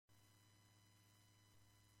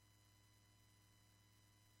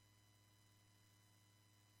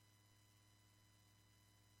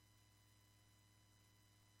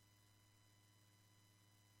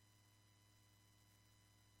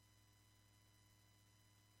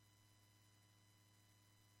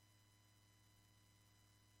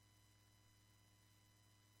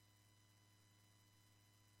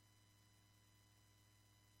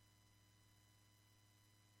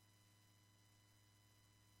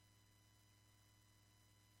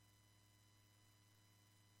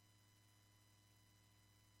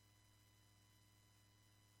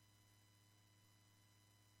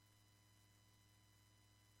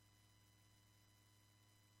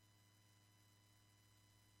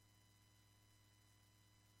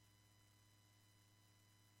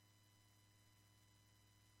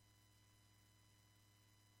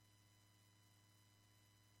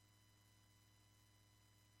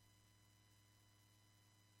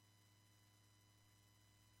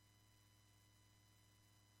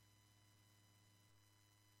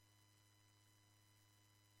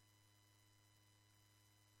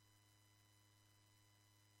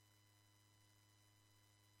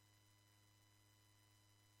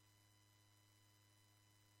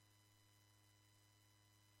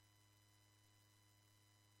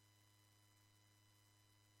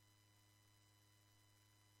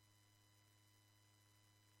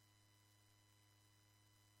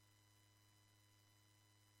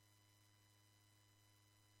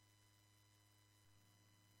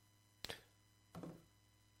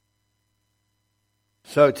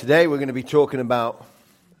So today we're going to be talking about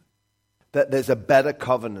that there's a better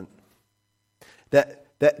covenant.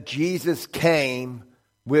 That Jesus came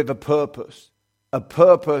with a purpose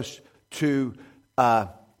to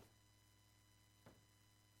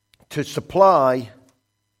supply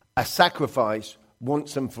a sacrifice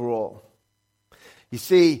once and for all. You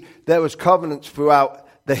see, there was covenants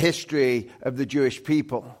throughout the history of the Jewish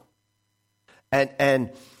people.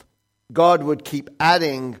 And God would keep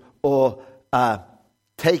adding or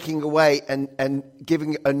taking away and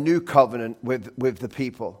giving a new covenant with the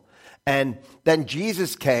people. And then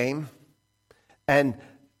Jesus came, and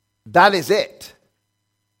that is it.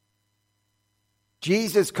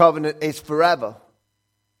 Jesus' covenant is forever.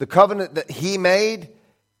 The covenant that he made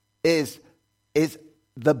is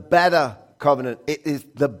the better covenant. It is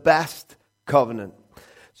the best covenant.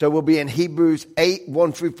 So we'll be in Hebrews 8,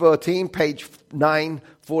 1 through 13, page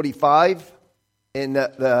 945 in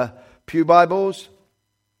the Pew Bibles.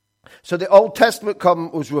 So the Old Testament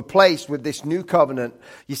covenant was replaced with this new covenant.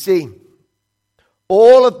 You see,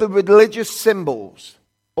 all of the religious symbols,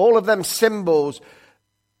 all of them symbols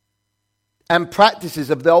and practices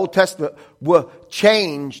of the Old Testament were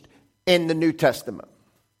changed in the New Testament.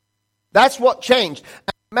 That's what changed.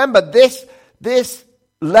 And remember, this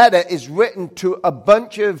letter is written to a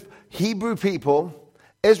bunch of Hebrew people,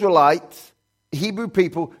 Israelites, Hebrew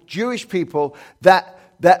people, Jewish people that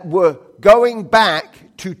were going back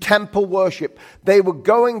to temple worship. They were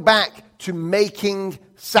going back to making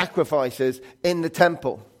sacrifices in the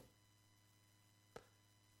temple.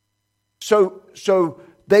 So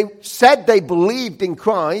they said they believed in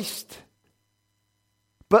Christ,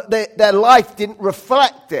 but their life didn't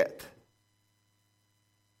reflect it.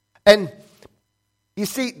 And you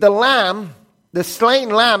see, the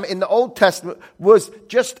slain lamb in the Old Testament was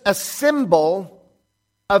just a symbol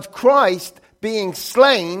of Christ being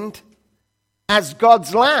slain as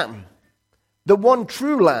God's lamb, the one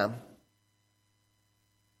true lamb.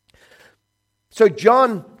 So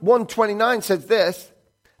John 1:29 says this: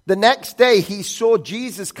 the next day he saw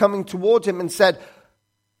Jesus coming towards him and said,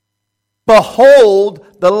 "Behold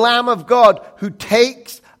the Lamb of God who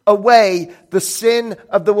takes away the sin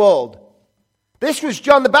of the world." This was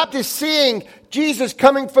John the Baptist seeing Jesus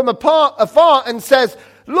coming from afar and says,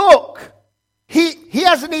 "Look, he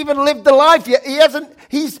hasn't even lived the life yet.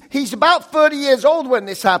 He's about 30 years old when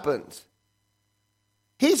this happens.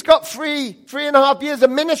 He's got three and a half years of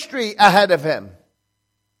ministry ahead of him."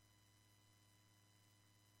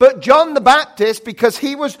 But John the Baptist, because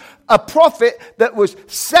he was a prophet that was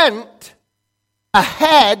sent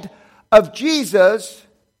ahead of Jesus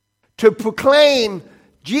to proclaim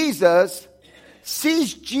Jesus,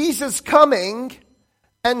 sees Jesus coming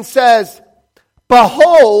and says,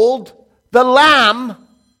 "Behold the Lamb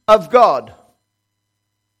of God."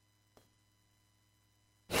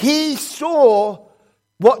 He saw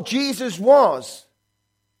what Jesus was.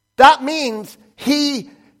 That means he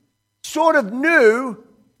sort of knew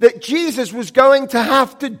that Jesus was going to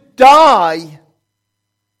have to die.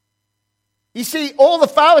 You see, all the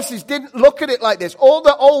Pharisees didn't look at it like this. All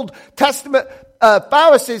the Old Testament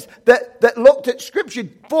Pharisees that looked at Scripture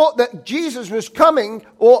thought that Jesus was coming,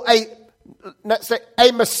 or let's say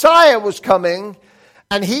a Messiah was coming,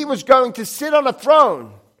 and he was going to sit on a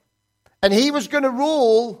throne, and he was going to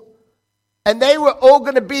rule, and they were all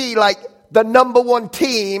going to be like the number one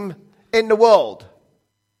team in the world.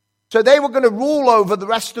 So they were going to rule over the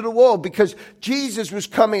rest of the world because Jesus was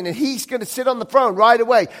coming and he's going to sit on the throne right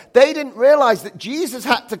away. They didn't realize that Jesus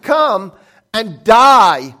had to come and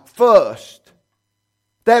die first.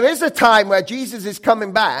 There is a time where Jesus is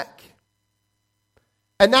coming back.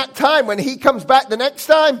 And that time, when he comes back the next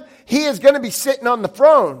time, he is going to be sitting on the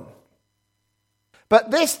throne.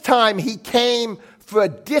 But this time he came for a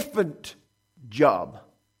different job.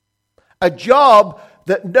 A job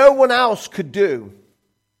that no one else could do.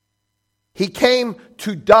 He came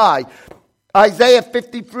to die. Isaiah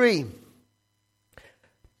 53,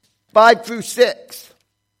 5 through 6.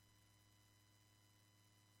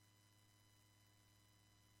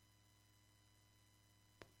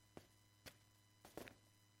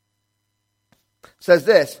 Says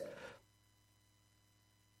this: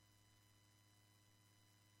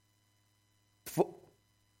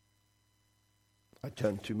 I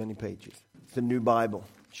turned too many pages. It's a new Bible.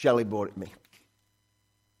 Shelley brought it me.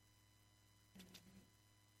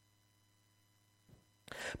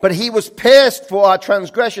 But he was pierced for our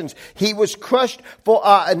transgressions. He was crushed for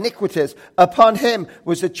our iniquities. Upon him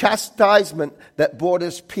was the chastisement that brought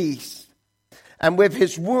us peace. And with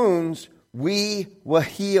his wounds we were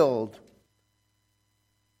healed.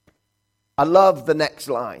 I love the next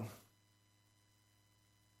line.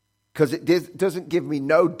 because it doesn't give me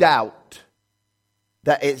no doubt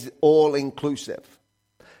that it's all inclusive.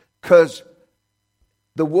 Because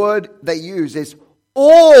the word they use is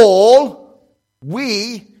all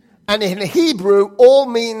we, and in Hebrew, all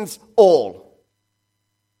means all.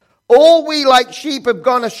 All we like sheep have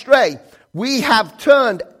gone astray. We have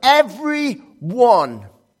turned every one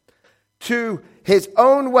to his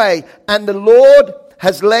own way, and the Lord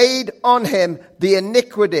has laid on him the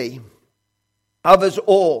iniquity of us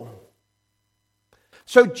all.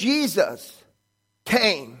 So Jesus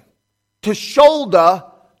came to shoulder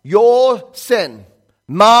your sin,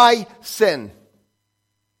 my sin.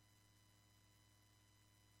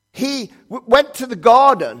 He went to the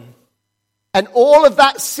garden, and all of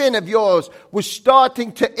that sin of yours was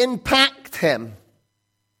starting to impact him.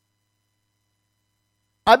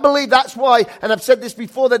 I believe that's why, and I've said this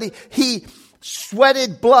before, that he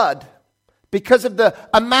sweated blood because of the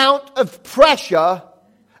amount of pressure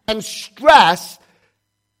and stress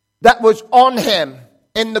that was on him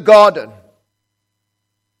in the garden.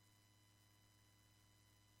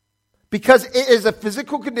 Because it is a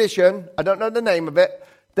physical condition, I don't know the name of it,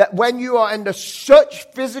 that when you are under such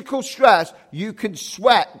physical stress, you can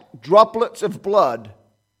sweat droplets of blood.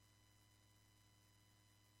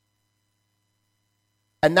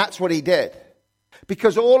 And that's what he did.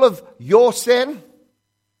 Because all of your sin,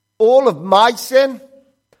 all of my sin,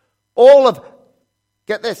 all of,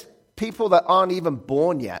 get this, people that aren't even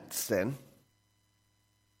born yet sin,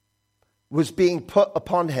 was being put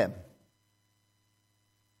upon him.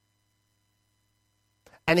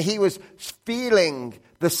 And he was feeling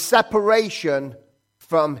the separation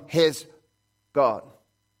from his God.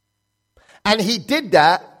 And he did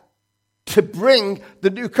that to bring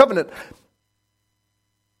the new covenant.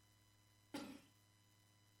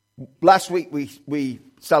 Last week we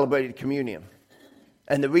celebrated communion.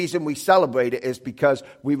 And the reason we celebrate it is because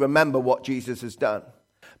we remember what Jesus has done.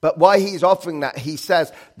 But why he's offering that, he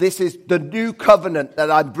says, this is the new covenant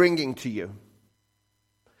that I'm bringing to you.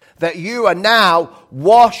 That you are now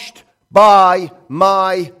washed by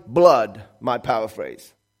my blood, my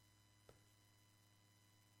paraphrase.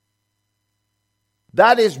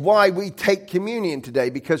 That is why we take communion today,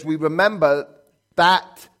 because we remember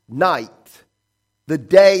that night, the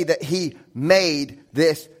day that he made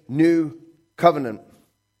this new covenant.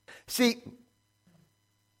 See,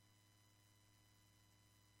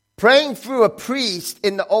 praying through a priest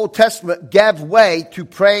in the Old Testament gave way to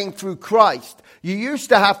praying through Christ. You used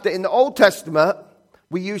to have to, in the Old Testament,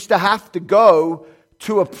 we used to have to go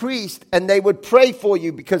to a priest and they would pray for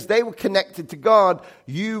you because they were connected to God.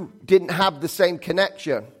 You didn't have the same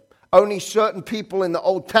connection. Only certain people in the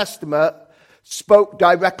Old Testament spoke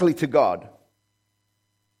directly to God.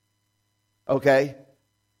 Okay?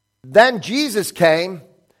 Then Jesus came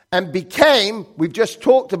and became, we've just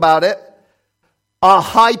talked about it, our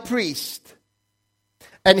high priest.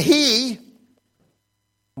 And he,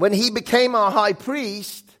 when he became our high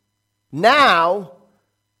priest, now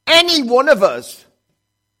any one of us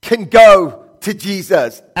can go to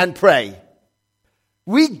Jesus and pray.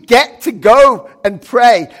 We get to go and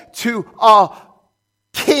pray to our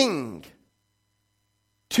King,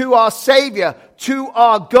 to our Savior, to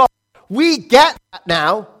our God. We get that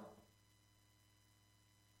now.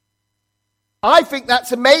 I think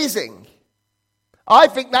that's amazing. I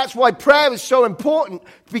think that's why prayer is so important,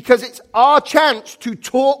 because it's our chance to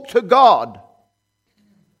talk to God.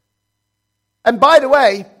 And by the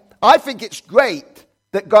way, I think it's great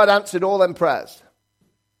that God answered all them prayers.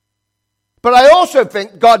 But I also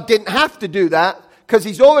think God didn't have to do that, because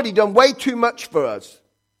he's already done way too much for us.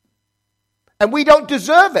 And we don't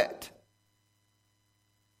deserve it.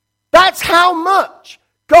 That's how much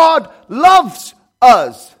God loves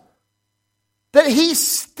us, that he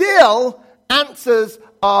still answers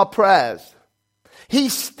our prayers. He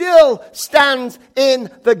still stands in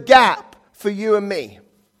the gap for you and me,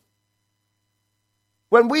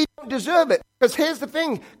 when we don't deserve it. Because here's the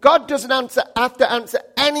thing, God doesn't have to answer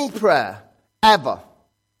any prayer, ever.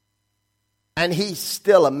 And he's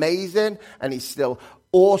still amazing, and he's still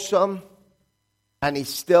awesome, and he's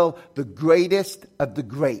still the greatest of the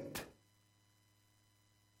great.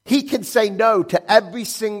 He can say no to every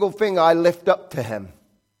single thing I lift up to him.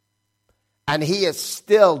 And he has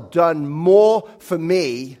still done more for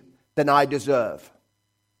me than I deserve.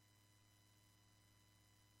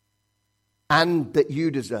 And that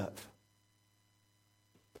you deserve.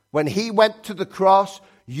 When he went to the cross,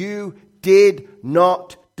 you did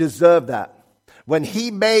not deserve that. When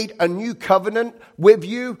he made a new covenant with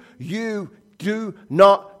you, you do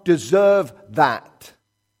not deserve that.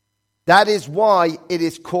 That is why it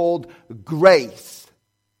is called grace.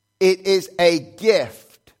 It is a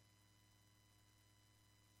gift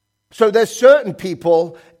So there's certain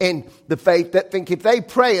people in the faith that think if they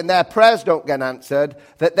pray and their prayers don't get answered,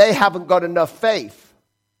 that they haven't got enough faith.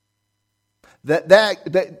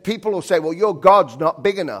 That people will say, well, your God's not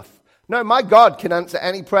big enough. No, my God can answer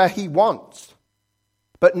any prayer he wants.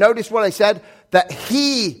 But notice what I said, that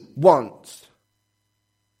he wants.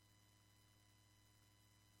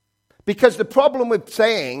 Because the problem with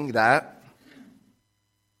saying that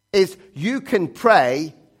is you can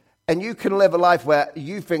pray and you can live a life where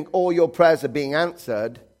you think all your prayers are being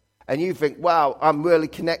answered and you think, wow, I'm really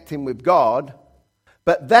connecting with God.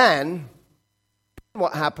 But then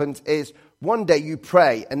what happens is one day you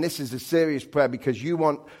pray, and this is a serious prayer because you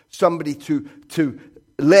want somebody to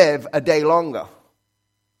live a day longer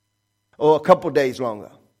or a couple days longer.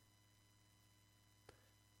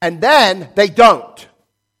 And then they don't.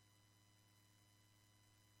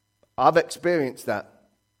 I've experienced that.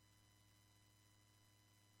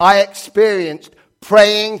 I experienced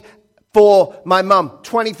praying for my mum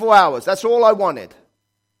 24 hours. That's all I wanted.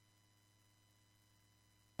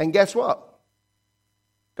 And guess what?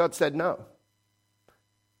 God said no.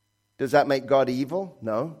 Does that make God evil?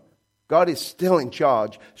 No. God is still in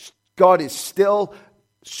charge. God is still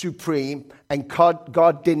supreme. And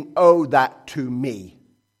God didn't owe that to me.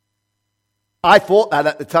 I thought that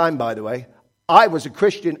at the time, by the way. I was a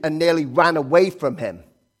Christian and nearly ran away from him.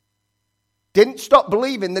 Didn't stop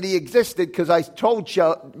believing that he existed because I told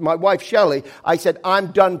my wife Shelley, I said,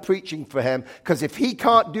 I'm done preaching for him because if he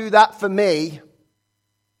can't do that for me,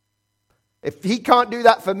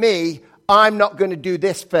 I'm not going to do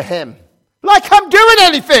this for him. Like I'm doing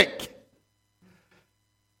anything.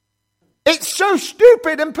 It's so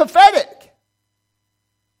stupid and pathetic.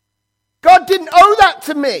 God didn't owe that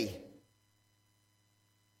to me.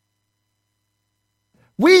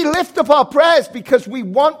 We lift up our prayers because we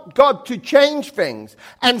want God to change things.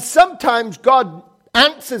 And sometimes God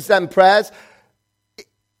answers them prayers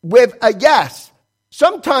with a yes.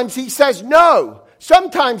 Sometimes he says no.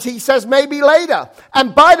 Sometimes he says maybe later.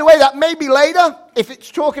 And by the way, that maybe later, if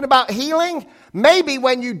it's talking about healing, maybe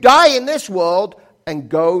when you die in this world and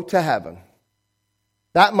go to heaven.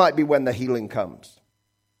 That might be when the healing comes.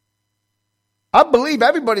 I believe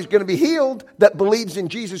everybody's going to be healed that believes in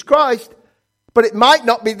Jesus Christ. But it might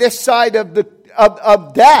not be this side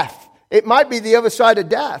of death. It might be the other side of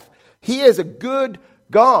death. He is a good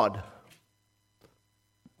God.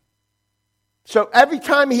 So every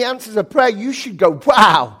time he answers a prayer, you should go,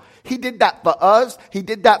 wow, he did that for us. He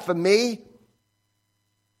did that for me.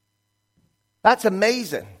 That's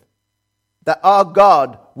amazing that our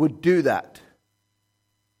God would do that.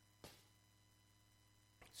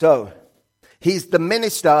 So, he's the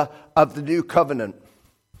minister of the new covenant.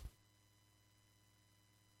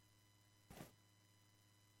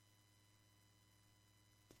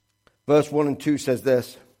 Verse 1 and 2 says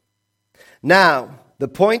this. Now, the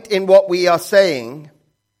point in what we are saying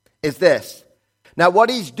is this. Now, what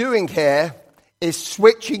he's doing here is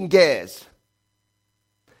switching gears.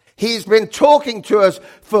 He's been talking to us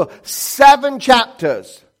for 7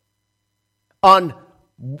 chapters on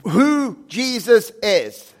who Jesus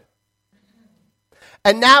is.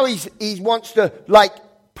 And now he wants to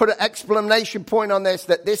put an exclamation point on this,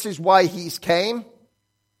 that this is why he's came.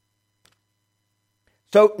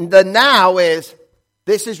 So the now is,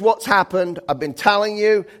 this is what's happened. I've been telling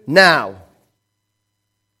you now.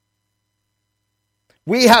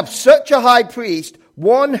 We have such a high priest,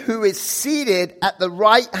 one who is seated at the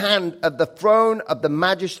right hand of the throne of the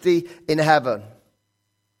majesty in heaven.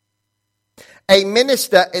 A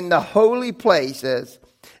minister in the holy places,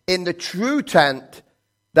 in the true tent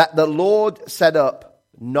that the Lord set up,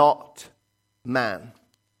 not man.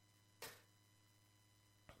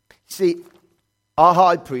 See, our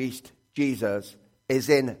high priest, Jesus, is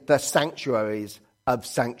in the sanctuaries of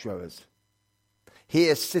sanctuaries. He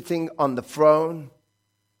is sitting on the throne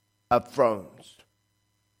of thrones,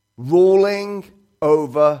 ruling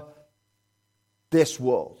over this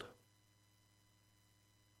world.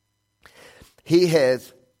 He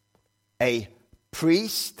is a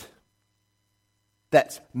priest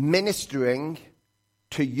that's ministering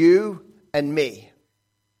to you and me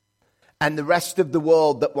and the rest of the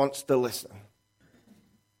world that wants to listen.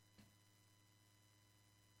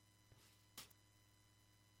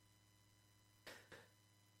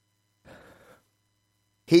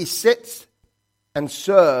 He sits and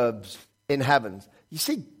serves in heavens. You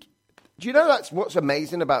see, do you know that's what's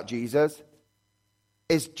amazing about Jesus?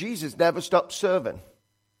 Is Jesus never stopped serving.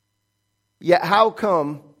 Yet how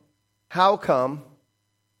come,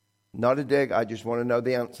 not a dig, I just want to know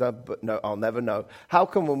the answer, but no, I'll never know. How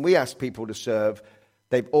come when we ask people to serve,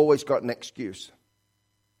 they've always got an excuse?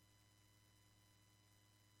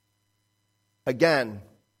 Again,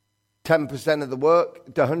 10% of the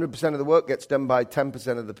work, 100% of the work gets done by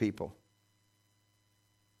 10% of the people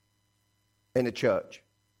in a church.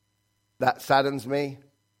 That saddens me.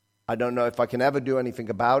 I don't know if I can ever do anything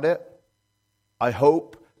about it. I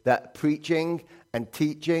hope that preaching and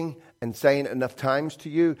teaching and saying it enough times to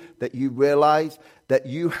you that you realize that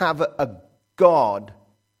you have a God,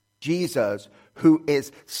 Jesus, who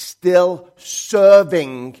is still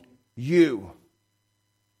serving you.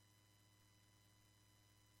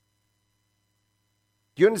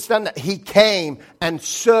 Do you understand that? He came and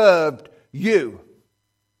served you.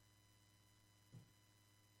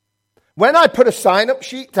 When I put a sign-up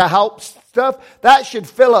sheet to help stuff, that should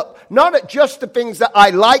fill up not just the things that I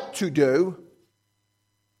like to do,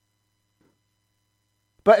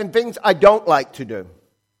 but in things I don't like to do.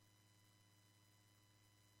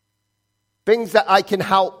 Things that I can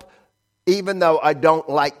help, even though I don't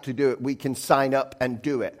like to do it. We can sign up and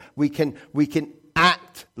do it. We can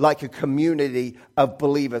act like a community of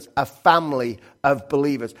believers, a family of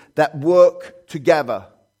believers that work together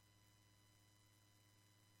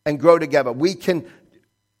and grow together.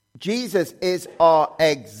 Jesus is our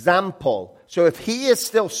example. So if he is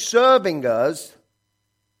still serving us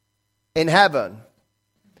in heaven,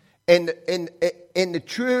 in the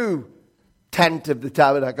true tent of the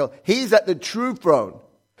tabernacle, he's at the true throne.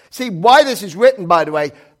 See, why this is written, by the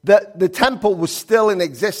way, that the temple was still in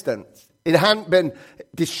existence. It hadn't been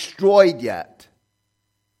destroyed yet.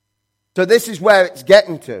 So this is where it's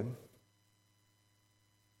getting to.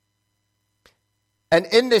 And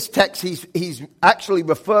in this text, he's actually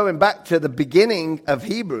referring back to the beginning of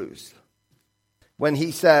Hebrews. When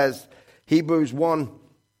he says, Hebrews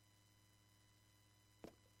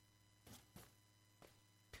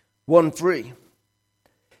 1:3,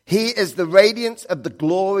 he is the radiance of the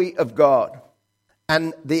glory of God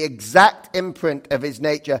and the exact imprint of his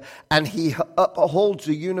nature, and he upholds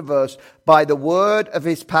the universe by the word of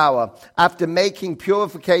his power. After making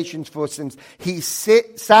purifications for sins, he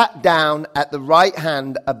sat down at the right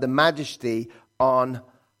hand of the majesty on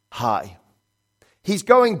high. He's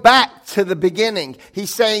going back to the beginning.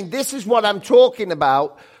 He's saying, this is what I'm talking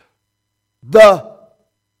about.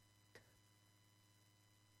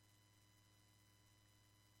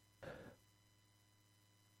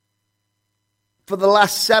 For the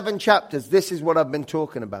last 7 chapters, this is what I've been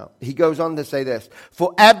talking about. He goes on to say this.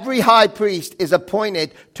 For every high priest is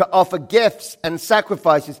appointed to offer gifts and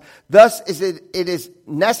sacrifices. Thus it is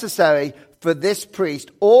necessary for this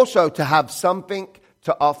priest also to have something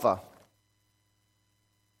to offer.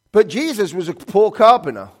 But Jesus was a poor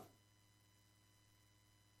carpenter.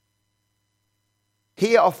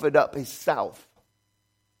 He offered up himself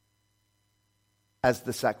as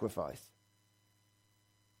the sacrifice.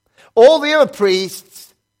 All the other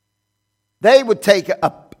priests, they would take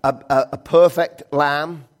a perfect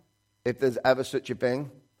lamb, if there's ever such a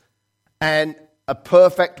thing, and a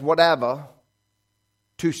perfect whatever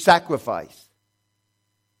to sacrifice.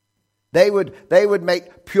 They would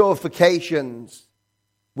make purifications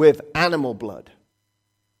with animal blood.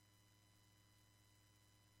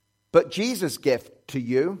 But Jesus' gift to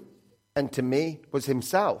you and to me was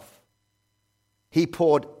himself. He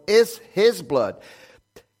poured his blood.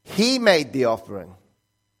 He made the offering.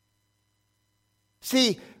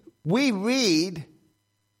 See, we read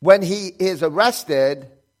when he is arrested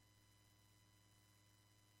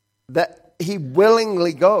that he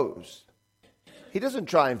willingly goes. He doesn't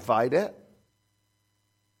try and fight it.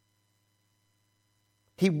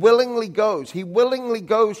 He willingly goes. He willingly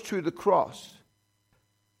goes to the cross.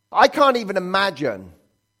 I can't even imagine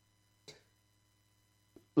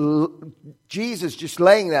Jesus just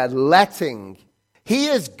laying there letting. He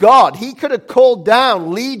is God. He could have called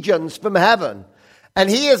down legions from heaven. And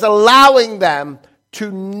he is allowing them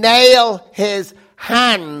to nail his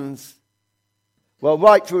hands. Well,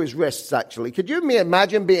 right through his wrists, actually. Could you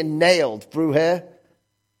imagine being nailed through here?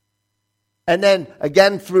 And then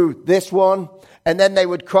again through this one. And then they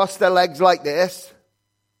would cross their legs like this.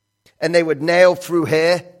 And they would nail through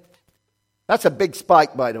here. That's a big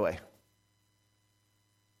spike, by the way.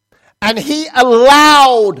 And he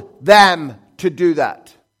allowed them to do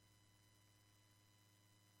that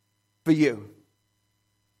for you.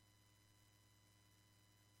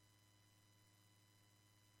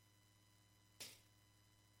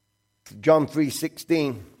 John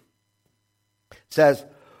 3:16 says,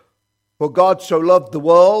 for God so loved the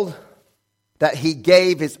world that he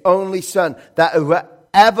gave his only son, that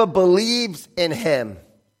whoever believes in him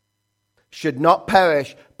should not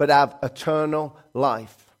perish but have eternal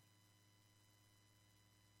life.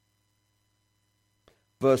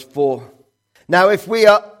 Verse 4. Now if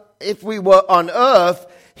we were on earth,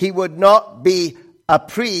 he would not be a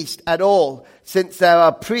priest at all, since there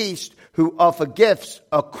are priests who offer gifts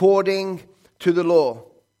according to the law.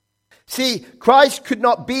 See, Christ could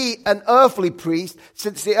not be an earthly priest,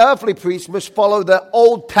 since the earthly priest must follow the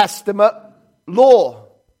Old Testament law.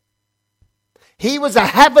 He was a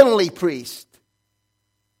heavenly priest.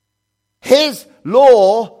 His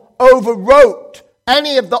law overwrote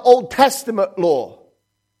any of the Old Testament law.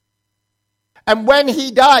 And when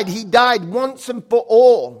he died once and for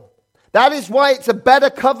all. That is why it's a better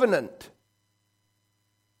covenant.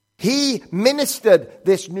 He ministered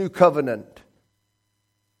this new covenant.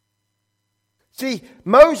 See,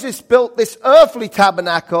 Moses built this earthly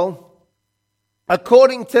tabernacle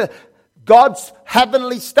according to God's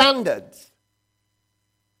heavenly standards.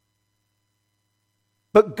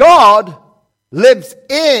 But God lives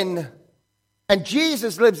in, and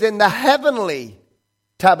Jesus lives in the heavenly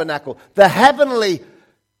tabernacle, the heavenly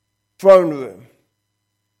throne room.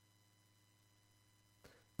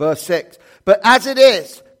 Verse 6. But as it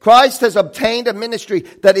is, Christ has obtained a ministry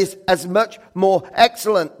that is as much more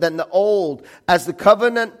excellent than the old, as the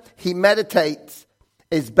covenant he meditates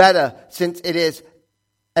is better, since it is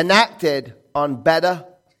enacted on better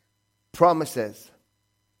promises.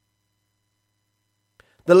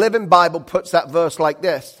 The Living Bible puts that verse like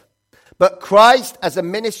this. But Christ, as a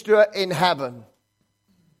minister in heaven,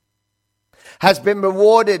 has been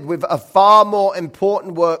rewarded with a far more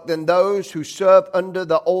important work than those who serve under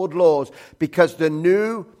the old laws, because the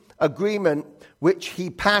new agreement which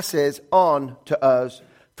he passes on to us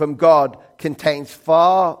from God contains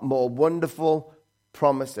far more wonderful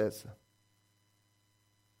promises.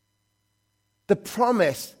 The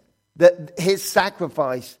promise that his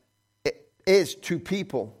sacrifice is to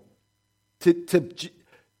people.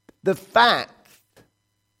 The fact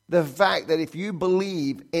that if you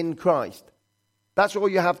believe in Christ, that's all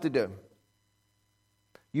you have to do.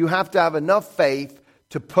 You have to have enough faith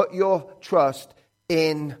to put your trust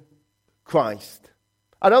in Christ.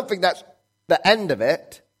 I don't think that's the end of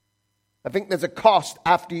it. I think there's a cost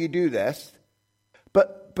after you do this.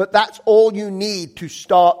 But that's all you need to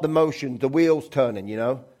start the motion, the wheels turning,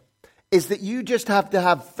 is that you just have to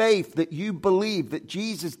have faith that you believe that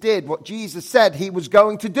Jesus did what Jesus said he was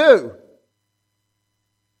going to do.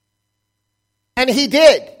 And he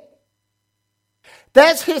did.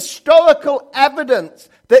 There's historical evidence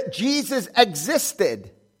that Jesus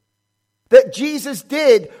existed. That Jesus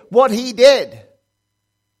did what he did.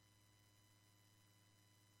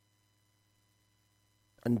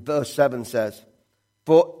 And verse 7 says,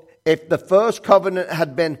 for if the first covenant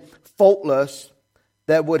had been faultless,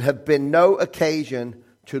 there would have been no occasion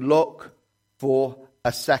to look for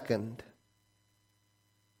a second.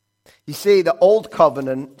 You see, the old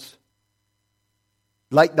covenant,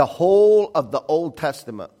 like the whole of the Old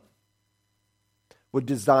Testament, were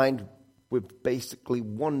designed with basically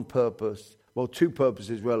one purpose. Well, two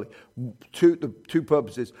purposes really. The two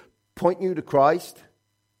purposes. Point you to Christ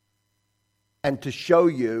and to show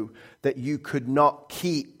you that you could not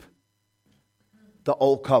keep the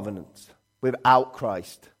old covenants without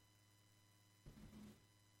Christ.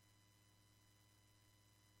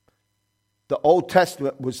 The Old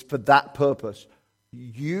Testament was for that purpose.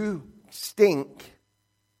 You stink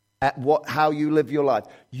at how you live your life.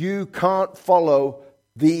 You can't follow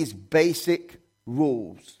these basic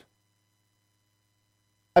rules.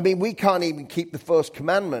 I mean, we can't even keep the first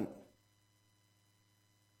commandment.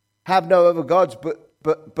 Have no other gods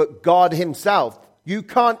but God himself. You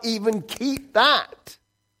can't even keep that.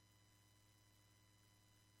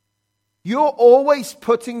 You're always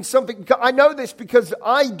putting something. I know this because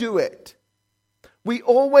I do it. We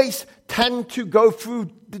always tend to go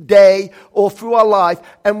through the day or through our life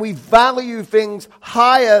and we value things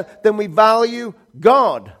higher than we value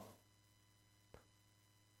God.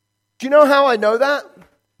 Do you know how I know that?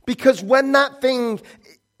 Because when that thing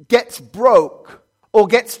gets broke or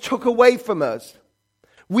gets took away from us,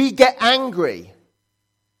 we get angry.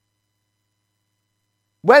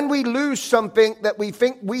 When we lose something that we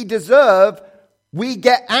think we deserve, we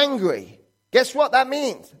get angry. Guess what that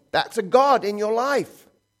means? That's a God in your life.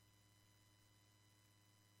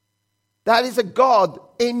 That is a God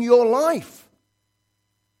in your life.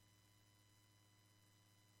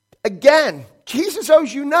 Again, Jesus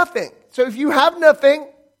owes you nothing. So if you have nothing,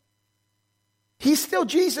 he's still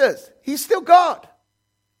Jesus. He's still God.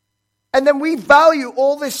 And then we value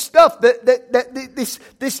all this stuff,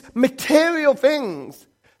 this material things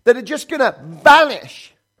that are just going to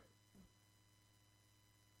vanish.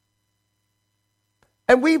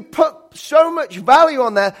 And we put so much value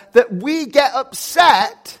on there that we get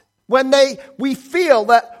upset when we feel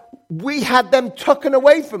that we had them taken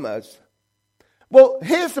away from us. Well,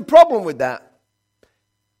 here's the problem with that.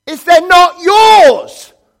 Is they're not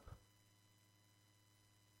yours.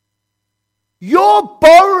 You're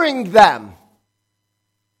borrowing them.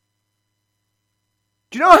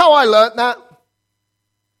 Do you know how I learned that?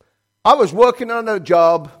 I was working on a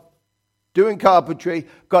job, doing carpentry,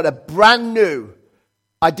 got a brand new.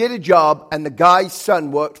 I did a job, and the guy's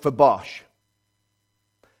son worked for Bosch.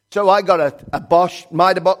 So I got a Bosch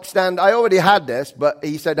Mitre box stand. I already had this, but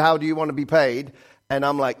he said, how do you want to be paid? And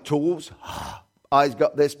I'm like, tools? Eyes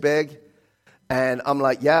got this big. And I'm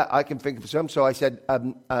like, yeah, I can think of some. So I said,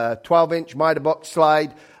 a 12-inch Mitre box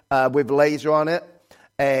slide with laser on it,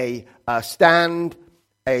 a stand,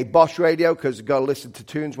 a Bosch radio, because I've got to listen to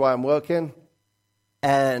tunes while I'm working,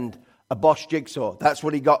 and a Bosch jigsaw. That's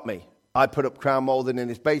what he got me. I put up crown molding in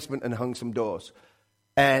his basement and hung some doors.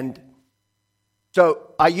 And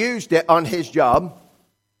so I used it on his job,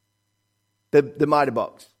 the Mitre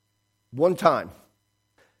box, one time.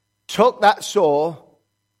 Took that saw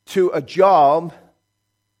to a job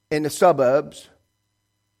in the suburbs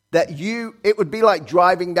it would be like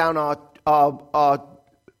driving down our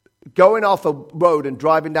going off a road and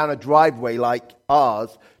driving down a driveway like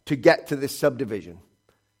ours to get to this subdivision.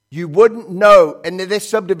 You wouldn't know, and this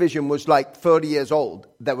subdivision was like 30 years old.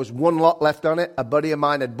 There was one lot left on it. A buddy of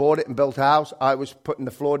mine had bought it and built a house. I was putting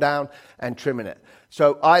the floor down and trimming it.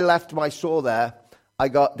 So I left my saw there. I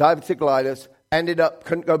got diverticulitis,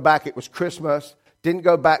 couldn't go back. It was Christmas. Didn't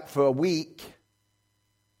go back for a week.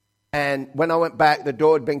 And when I went back, the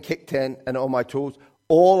door had been kicked in and all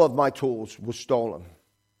of my tools were stolen.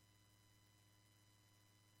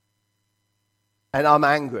 And I'm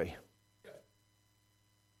angry.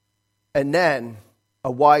 And then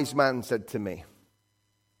a wise man said to me,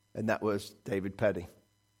 and that was David Petty,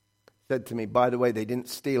 said to me, by the way, they didn't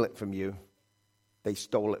steal it from you. They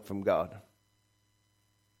stole it from God.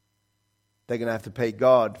 They're going to have to pay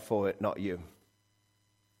God for it, not you.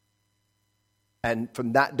 And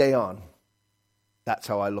from that day on, that's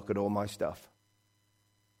how I look at all my stuff.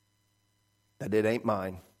 That it ain't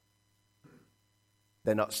mine.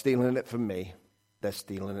 They're not stealing it from me. They're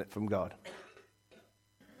stealing it from God.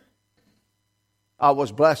 I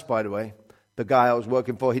was blessed, by the way. The guy I was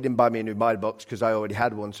working for, he didn't buy me a new Mitre box because I already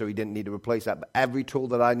had one, so he didn't need to replace that. But every tool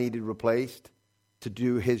that I needed replaced to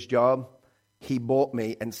do his job, he bought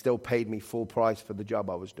me and still paid me full price for the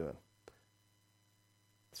job I was doing.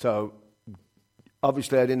 So,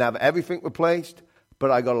 obviously I didn't have everything replaced,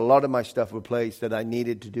 but I got a lot of my stuff replaced that I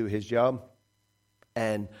needed to do his job.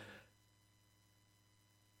 And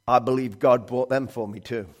I believe God bought them for me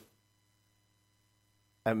too.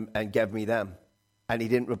 And gave me them. And he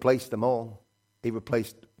didn't replace them all. He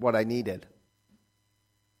replaced what I needed.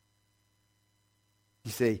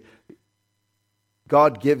 You see,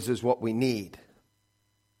 God gives us what we need.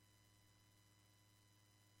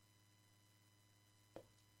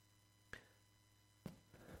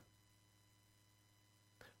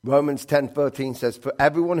 Romans 10:13 says, for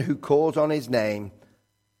everyone who calls on his name,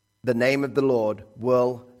 the name of the Lord,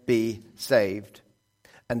 will be saved.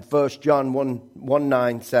 And 1 John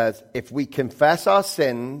 1:9 says, if we confess our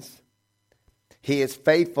sins, he is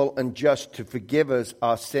faithful and just to forgive us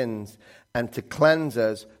our sins and to cleanse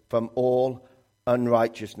us from all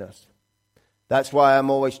unrighteousness. That's why I'm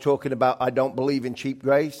always talking about I don't believe in cheap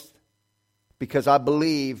grace. Because I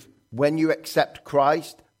believe when you accept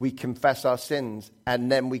Christ, we confess our sins and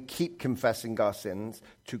then we keep confessing our sins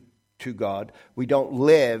to God. We don't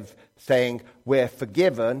live saying we're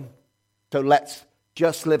forgiven, so let's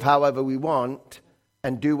just live however we want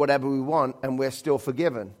and do whatever we want and we're still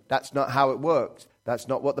forgiven. That's not how it works. That's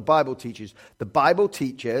not what the Bible teaches. The Bible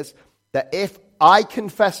teaches that if I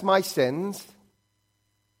confess my sins,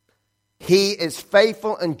 he is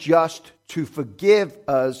faithful and just to forgive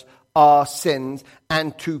us our sins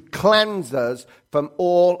and to cleanse us from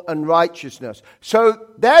all unrighteousness. So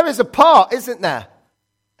there is a part, isn't there?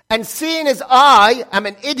 And seeing as I am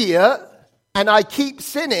an idiot and I keep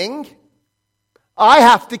sinning, I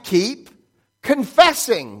have to keep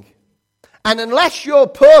confessing. And unless you're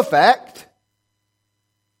perfect,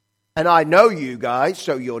 and I know you guys,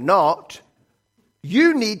 so you're not,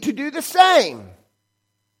 you need to do the same.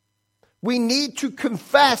 We need to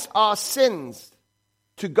confess our sins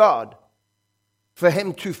to God for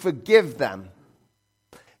him to forgive them.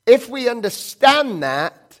 If we understand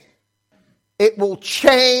that, it will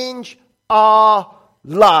change our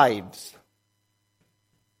lives.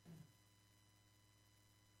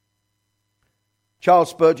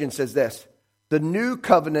 Charles Spurgeon says this, the new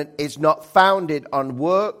covenant is not founded on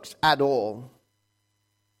works at all.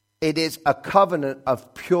 It is a covenant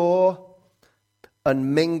of pure,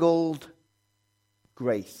 unmingled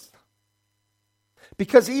grace.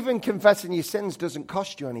 Because even confessing your sins doesn't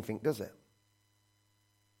cost you anything, does it?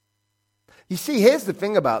 You see, here's the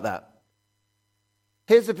thing about that.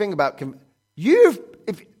 Here's the thing about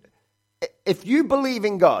if you believe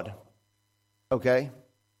in God, okay?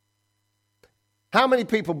 How many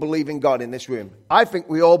people believe in God in this room? I think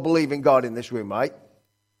we all believe in God in this room, right?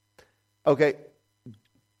 Okay.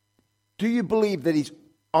 Do you believe that he's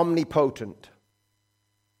omnipotent?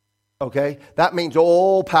 Okay? That means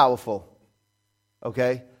all powerful.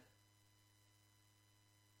 Okay?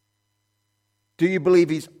 Do you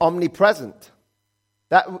believe he's omnipresent?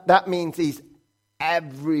 That means he's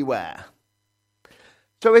everywhere.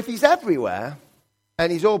 So if he's everywhere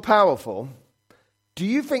and he's all powerful, do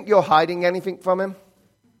you think you're hiding anything from him?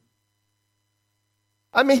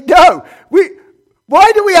 I mean, no.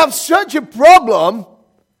 Why do we have such a problem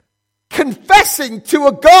confessing to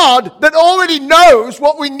a God that already knows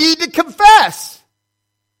what we need to confess?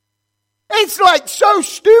 It's like so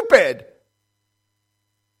stupid.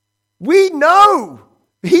 We know.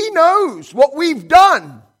 He knows what we've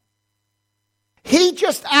done. He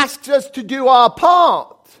just asks us to do our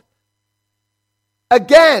part.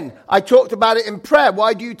 Again, I talked about it in prayer.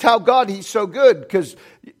 Why do you tell God he's so good? Because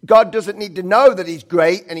God doesn't need to know that he's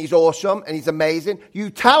great and he's awesome and he's amazing. You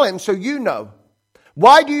tell him so you know.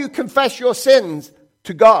 Why do you confess your sins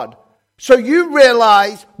to God? So you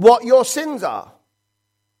realize what your sins are.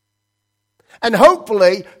 And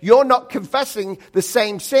hopefully you're not confessing the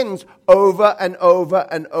same sins over and over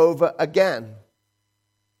and over again.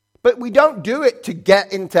 But we don't do it to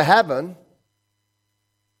get into heaven.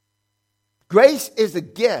 Grace is a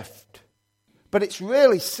gift, but it's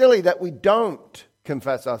really silly that we don't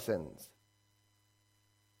confess our sins.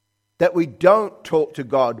 That we don't talk to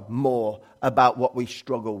God more about what we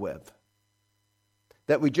struggle with.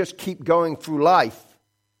 That we just keep going through life.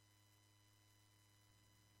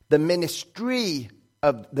 The ministry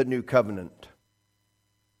of the new covenant.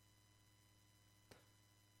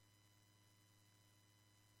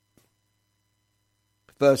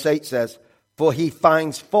 Verse 8 says, "For he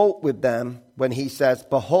finds fault with them when he says,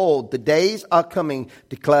 'Behold, the days are coming,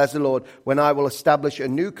 declares the Lord, when I will establish a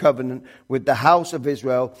new covenant with the house of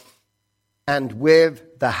Israel and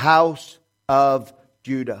with the house of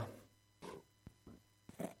Judah.'"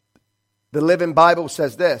 The Living Bible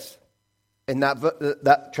says this, and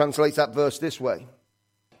that translates that verse this way.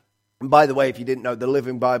 And by the way, if you didn't know, the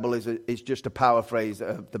Living Bible is just a paraphrase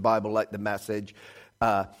of the Bible, like the Message.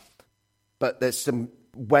 But there's some,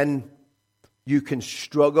 when you can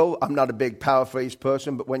struggle, I'm not a big paraphrase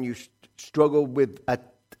person, but when you struggle with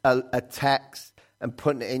a text and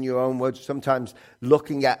putting it in your own words, sometimes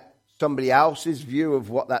looking at somebody else's view of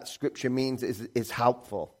what that scripture means is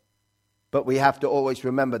helpful. But we have to always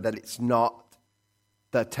remember that it's not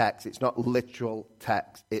the text. It's not literal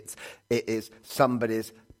text. It is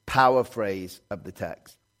somebody's paraphrase of the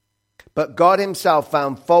text. But God himself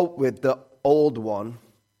found fault with the old one,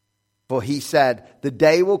 for he said, "The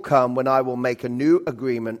day will come when I will make a new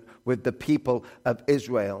agreement with the people of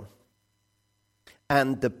Israel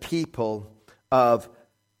and the people of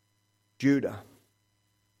Judah."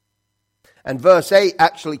 And verse 8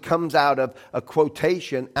 actually comes out of a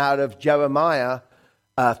quotation out of Jeremiah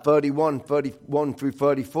 31 through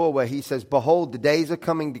 34, where he says, "Behold, the days are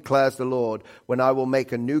coming, declares the Lord, when I will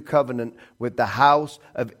make a new covenant with the house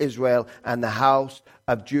of Israel and the house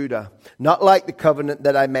of Judah. Not like the covenant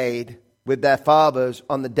that I made with their fathers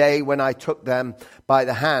on the day when I took them by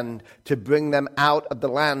the hand to bring them out of the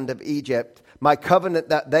land of Egypt, my covenant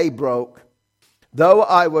that they broke, though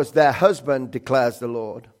I was their husband, declares the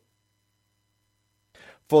Lord.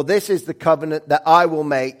 For this is the covenant that I will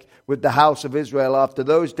make with the house of Israel after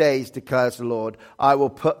those days, declares the Lord. I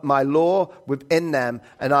will put my law within them,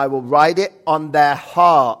 and I will write it on their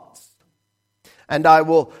hearts. And I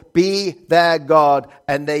will be their God,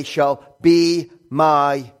 and they shall be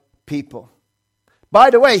my people." By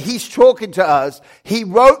the way, he's talking to us. He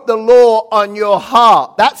wrote the law on your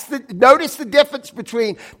heart. Notice the difference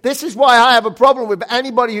between, this is why I have a problem with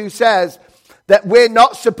anybody who says that we're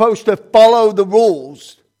not supposed to follow the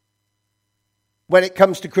rules when it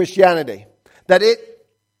comes to Christianity. That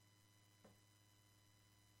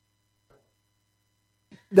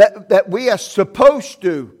we are supposed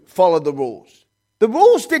to follow the rules. The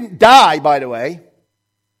rules didn't die, by the way.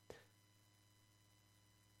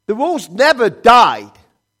 The rules never died.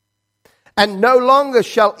 "And no longer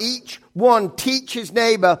shall each one teach his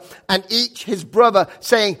neighbor and each his brother,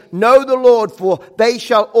 saying, 'Know the Lord, for they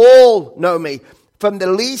shall all know me, from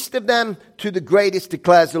the least of them to the greatest,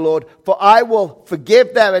 declares the Lord. For I will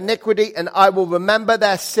forgive their iniquity, and I will remember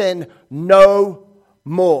their sin no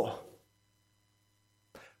more.'"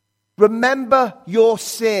 remember your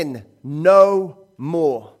sin no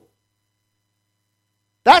more.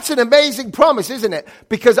 That's an amazing promise, isn't it?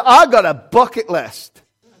 Because I got a bucket list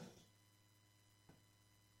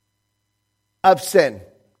of sin.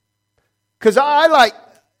 Because I like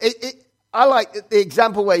it. I like the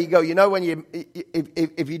example where you go, you know, when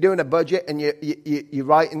if you're doing a budget and you're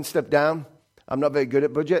writing stuff down. I'm not very good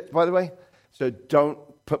at budget, by the way, so don't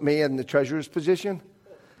put me in the treasurer's position.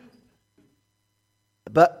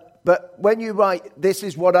 But when you write, this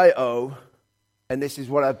is what I owe, and this is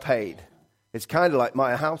what I've paid, it's kind of like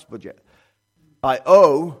my house budget. I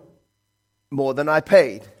owe more than I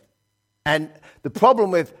paid, and the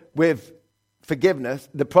problem with forgiveness,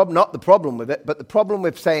 not the problem with it, but the problem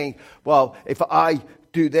with saying, well, if I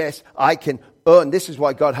do this, I can earn. This is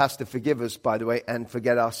why God has to forgive us, by the way, and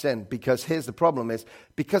forget our sin. Because here's the problem is,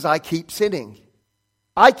 because I keep sinning.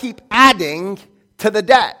 I keep adding to the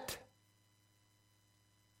debt.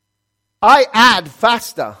 I add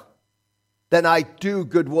faster than I do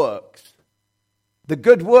good works. The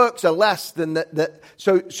good works are less than the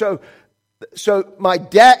so my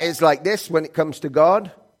debt is like this when it comes to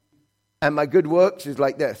God. And my good works is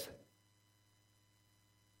like this.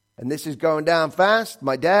 And this is going down fast,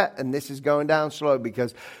 my debt, and this is going down slow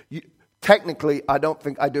because technically I don't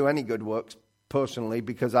think I do any good works personally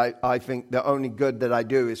because I think the only good that I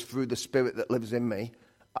do is through the Spirit that lives in me.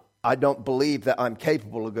 I don't believe that I'm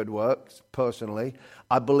capable of good works personally.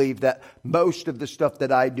 I believe that most of the stuff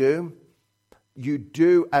that I do, you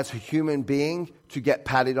do as a human being to get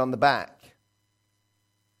patted on the back.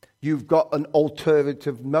 You've got an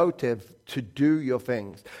alternative motive to do your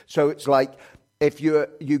things. So it's like if you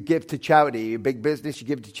give to charity, you're a big business, you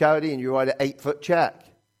give to charity and you write an 8-foot check.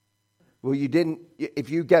 Well, you didn't.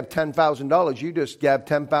 If you gave $10,000, you just gave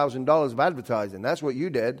 $10,000 of advertising. That's what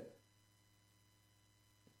you did.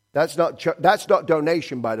 That's not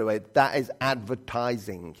donation, by the way. That is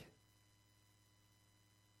advertising.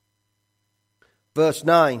 Verse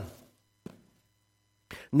 9.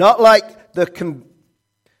 Not like the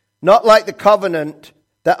covenant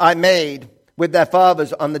that I made with their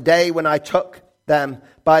fathers on the day when I took them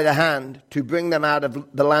by the hand to bring them out of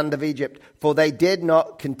the land of Egypt. For they did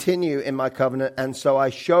not continue in my covenant, and so I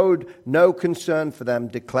showed no concern for them,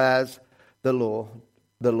 declares the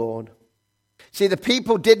Lord. See, the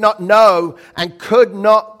people did not know and could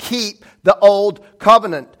not keep the old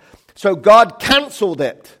covenant. So God canceled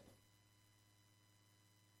it.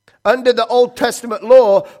 Under the Old Testament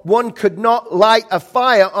law, one could not light a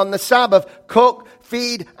fire on the Sabbath, cook,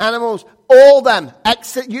 feed animals, all them.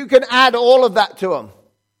 You can add all of that to them.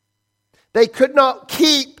 They could not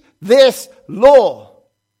keep this law.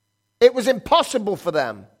 It was impossible for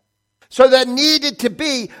them. So there needed to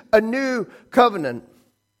be a new covenant.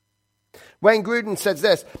 Wayne Grudem says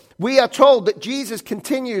this, we are told that Jesus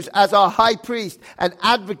continues as our high priest and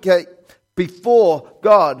advocate before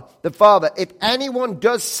God the Father. If anyone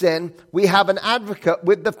does sin, we have an advocate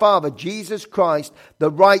with the Father, Jesus Christ, the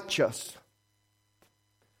righteous.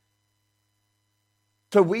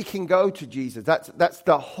 So we can go to Jesus. That's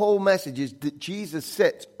the whole message, is that Jesus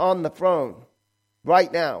sits on the throne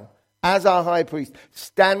right now as our high priest,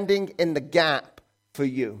 standing in the gap for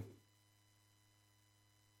you.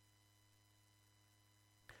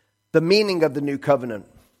 The meaning of the new covenant.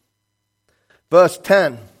 Verse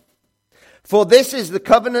 10. For this is the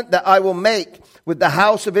covenant that I will make with the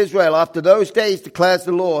house of Israel after those days, declares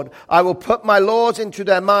the Lord. I will put my laws into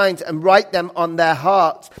their minds and write them on their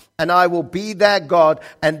hearts, and I will be their God,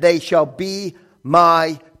 and they shall be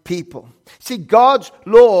my people. See, God's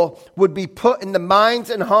law would be put in the minds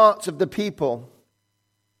and hearts of the people.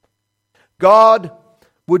 God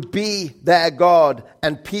would be their God,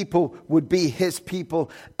 and people would be his people,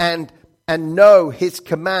 and know his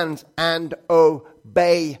commands and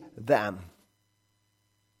obey them.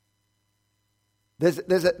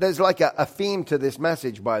 There's like a theme to this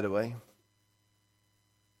message, by the way.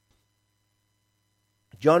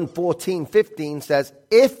 John 14:15 says,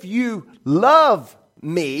 if you love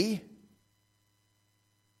me,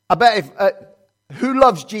 I bet who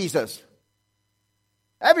loves Jesus?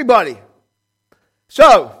 Everybody.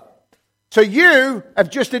 So you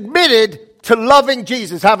have just admitted to loving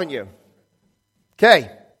Jesus, haven't you?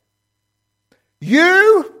 Okay.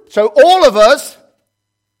 So all of us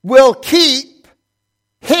will keep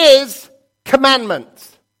his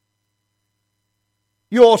commandments.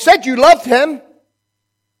 You all said you loved him.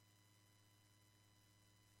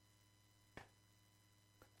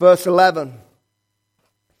 Verse 11.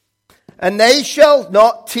 And they shall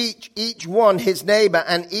not teach each one his neighbor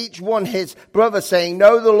and each one his brother, saying,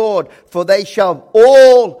 know the Lord, for they shall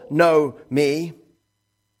all know me,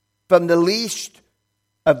 from the least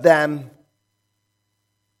of them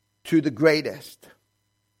to the greatest.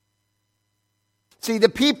 See, the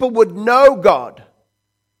people would know God.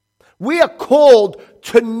 We are called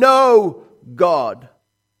to know God.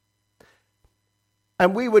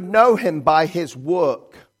 And we would know him by his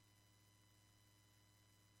work.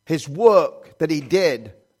 His work that he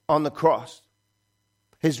did on the cross.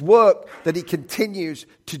 His work that he continues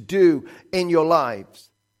to do in your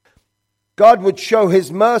lives. God would show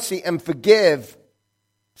his mercy and forgive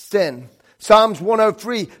sin. Psalms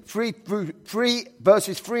 103, 3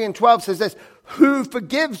 verses 3 and 12 says this: who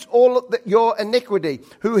forgives all your iniquity,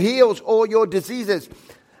 who heals all your diseases.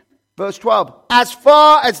 Verse 12, as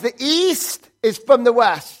far as the east is from the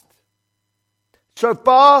west, so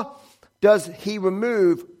far does he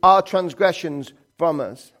remove our transgressions from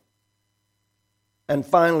us. And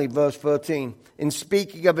finally, verse 13, in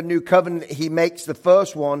speaking of a new covenant, he makes the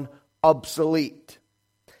first one obsolete.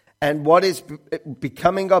 And what is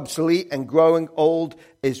becoming obsolete and growing old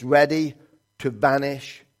is ready to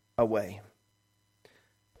vanish away.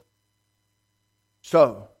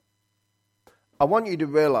 So, I want you to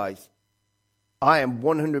realize, I am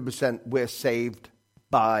 100% we're saved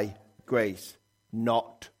by grace,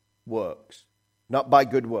 not works. Not by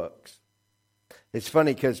good works. It's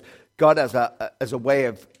funny because God has a way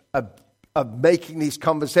of making these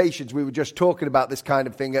conversations. We were just talking about this kind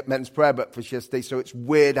of thing at Men's Prayer Breakfast yesterday, so it's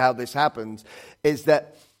weird how this happens. Is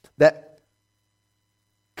that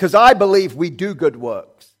because I believe we do good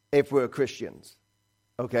works if we're Christians.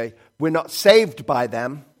 Okay? We're not saved by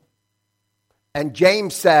them. And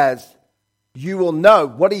James says, you will know.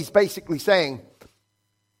 What he's basically saying,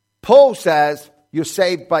 Paul says, you're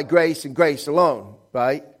saved by grace and grace alone,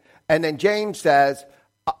 right? And then James says,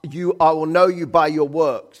 I will know you by your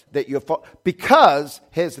works. Because,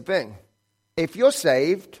 here's the thing. If you're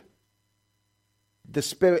saved, the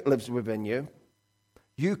Spirit lives within you.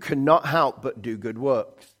 You cannot help but do good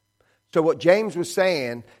works. So what James was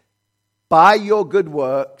saying, by your good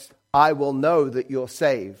works, I will know that you're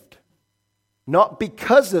saved. Not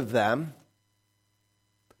because of them,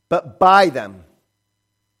 but by them.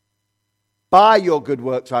 By your good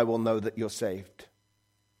works, I will know that you're saved.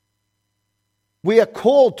 We are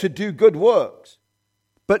called to do good works,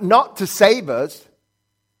 but not to save us.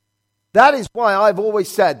 That is why I've always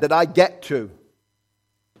said that I get to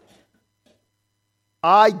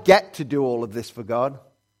do all of this for God.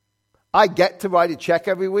 I get to write a check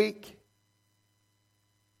every week.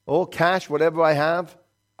 Or cash, whatever I have.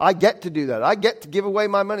 I get to do that. I get to give away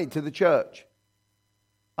my money to the church.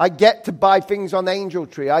 I get to buy things on Angel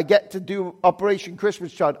Tree. I get to do Operation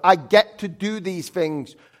Christmas Child. I get to do these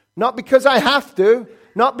things. Not because I have to.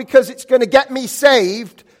 Not because it's going to get me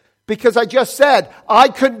saved. Because I just said I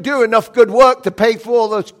couldn't do enough good work to pay for all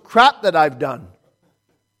this crap that I've done.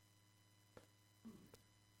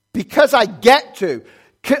 Because I get to.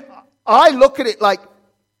 I look at it like,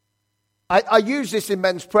 I use this in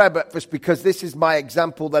Men's Prayer Breakfast because this is my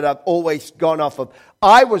example that I've always gone off of.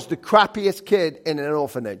 I was the crappiest kid in an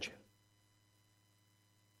orphanage.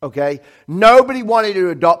 Okay? Nobody wanted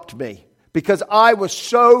to adopt me because I was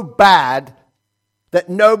so bad that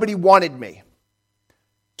nobody wanted me.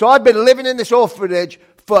 So I've been living in this orphanage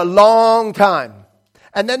for a long time.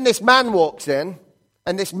 And then this man walks in,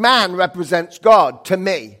 and this man represents God to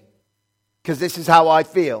me because this is how I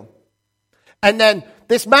feel. And then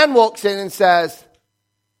this man walks in and says,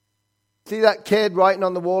 see that kid writing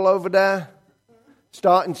on the wall over there?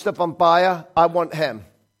 Starting stuff on fire? I want him.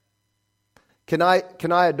 Can I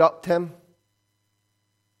adopt him?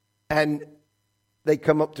 And they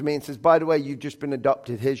come up to me and says, by the way, you've just been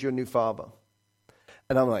adopted. Here's your new father.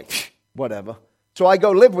 And I'm like, whatever. So I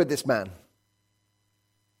go live with this man.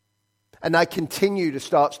 And I continue to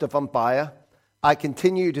start stuff on fire. I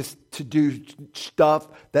continue to do stuff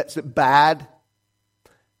that's bad.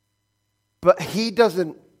 But he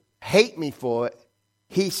doesn't hate me for it.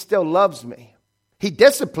 He still loves me. He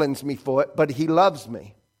disciplines me for it, but he loves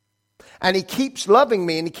me. And he keeps loving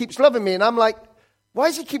me, and he keeps loving me. And I'm like, why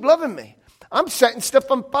does he keep loving me? I'm setting stuff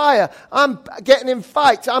on fire. I'm getting in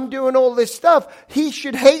fights. I'm doing all this stuff. He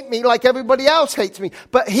should hate me like everybody else hates me.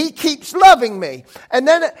 But he keeps loving me. And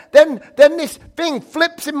then this thing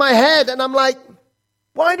flips in my head, and I'm like,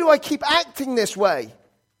 why do I keep acting this way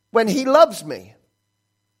when he loves me?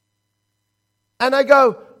 And I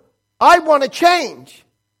go, I want to change.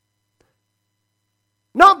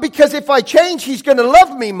 Not because if I change, he's going to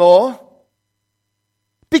love me more.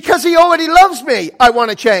 Because he already loves me, I want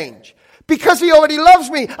to change. Because he already loves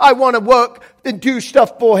me, I want to work and do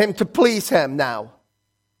stuff for him to please him now.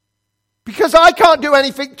 Because I can't do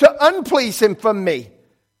anything to unplease him from me.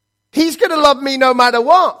 He's going to love me no matter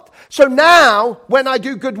what. So now, when I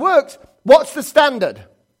do good works, what's the standard?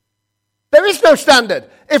 There is no standard.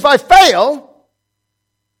 If I fail,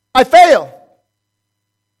 I fail.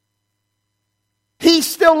 He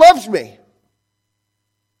still loves me.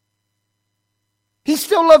 He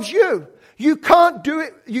still loves you. You can't do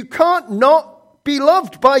it. You can't not be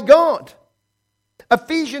loved by God.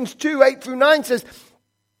 Ephesians 2:8-9 says,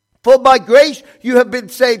 "For by grace you have been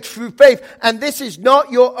saved through faith, and this is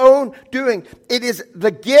not your own doing. It is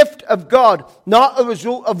the gift of God, not a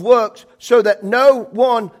result of works, so that no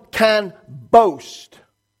one can boast."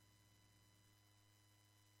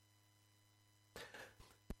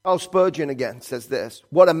 Charles Spurgeon again says this: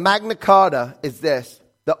 "What a Magna Carta is this.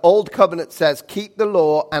 The old covenant says, keep the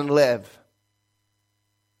law and live.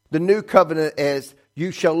 The new covenant is,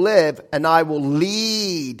 you shall live and I will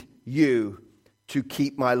lead you to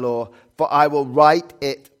keep my law, for I will write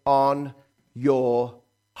it on your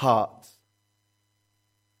hearts."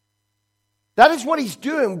 That is what he's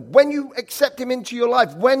doing when you accept him into your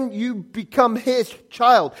life, when you become his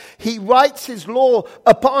child. He writes his law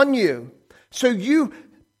upon you. So you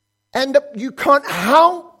can't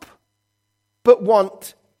help but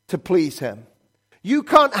want to please him. You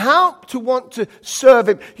can't help to want to serve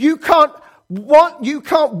him. You can't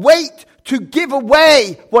wait to give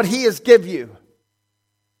away what he has given you.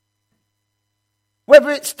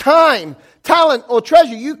 Whether it's time, talent, or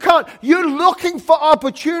treasure, you're looking for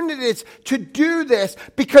opportunities to do this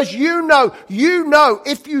because you know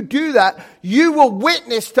if you do that, you will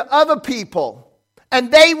witness to other people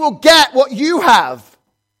and they will get what you have.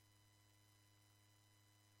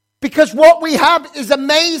 Because what we have is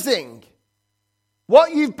amazing.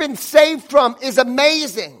 What you've been saved from is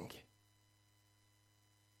amazing.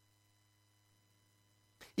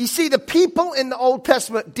 You see, the people in the Old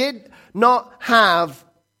Testament did not have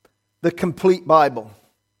the complete Bible.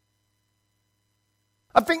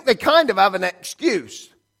 I think they kind of have an excuse.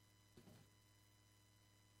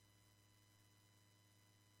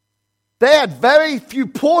 They had very few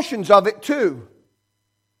portions of it too.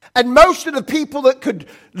 And most of the people that could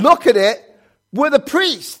look at it were the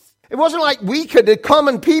priests. It wasn't like the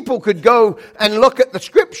common people could go and look at the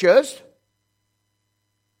scriptures.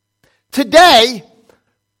 Today,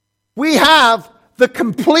 we have the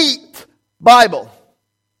complete Bible.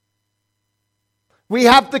 We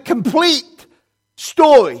have the complete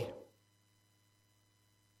story.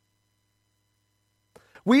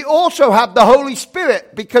 We also have the Holy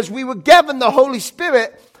Spirit because we were given the Holy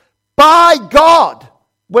Spirit by God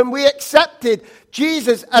when we accepted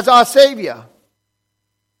Jesus as our Savior,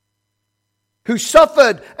 who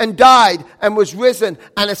suffered and died and was risen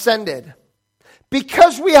and ascended.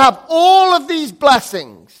 Because we have all of these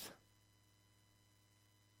blessings,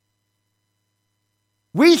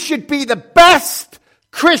 we should be the best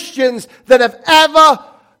Christians that have ever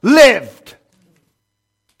lived.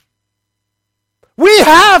 We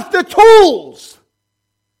have the tools.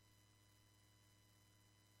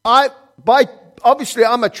 Obviously,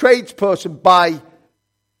 I'm a tradesperson by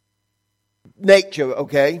nature,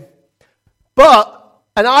 okay?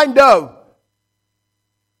 And I know,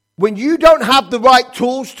 when you don't have the right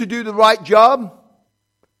tools to do the right job,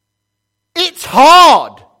 it's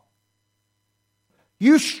hard.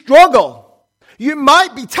 You struggle. You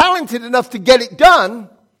might be talented enough to get it done,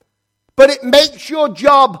 but it makes your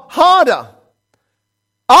job harder.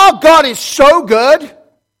 Our God is so good,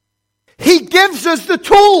 He gives us the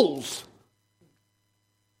tools.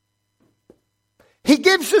 He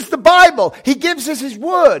gives us the Bible. He gives us His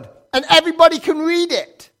Word. And everybody can read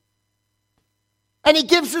it. And He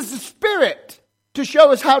gives us the Spirit to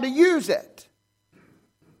show us how to use it.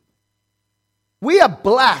 We are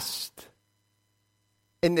blessed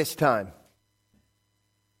in this time.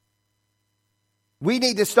 We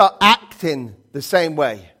need to start acting the same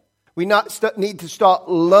way. We need to start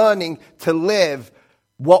learning to live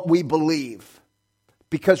what we believe.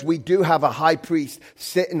 Because we do have a high priest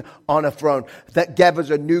sitting on a throne that gave us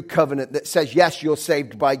a new covenant that says, yes, you're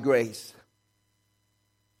saved by grace.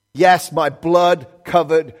 Yes, my blood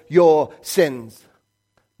covered your sins.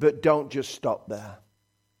 But don't just stop there.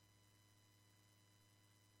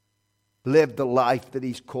 Live the life that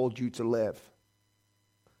He's called you to live.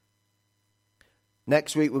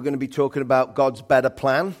 Next week, we're going to be talking about God's better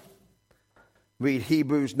plan. Read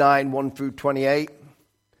Hebrews 9:1-28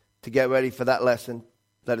 to get ready for that lesson.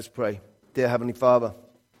 Let us pray. Dear Heavenly Father,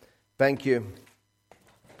 thank you.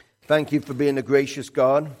 Thank you for being a gracious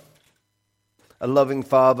God, a loving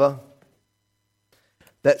Father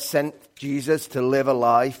that sent Jesus to live a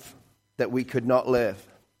life that we could not live,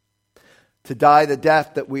 to die the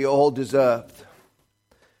death that we all deserved,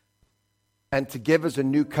 and to give us a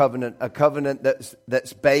new covenant, a covenant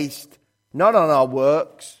that's based not on our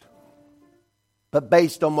works, but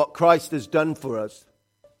based on what Christ has done for us.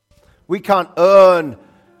 We can't earn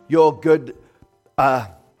your good,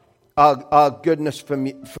 our goodness from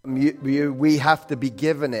you. We have to be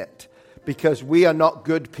given it because we are not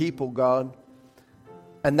good people, God.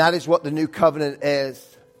 And that is what the new covenant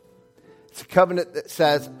is. It's a covenant that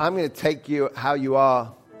says, I'm going to take you how you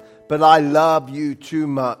are, but I love you too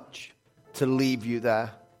much to leave you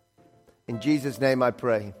there. In Jesus' name I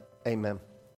pray. Amen.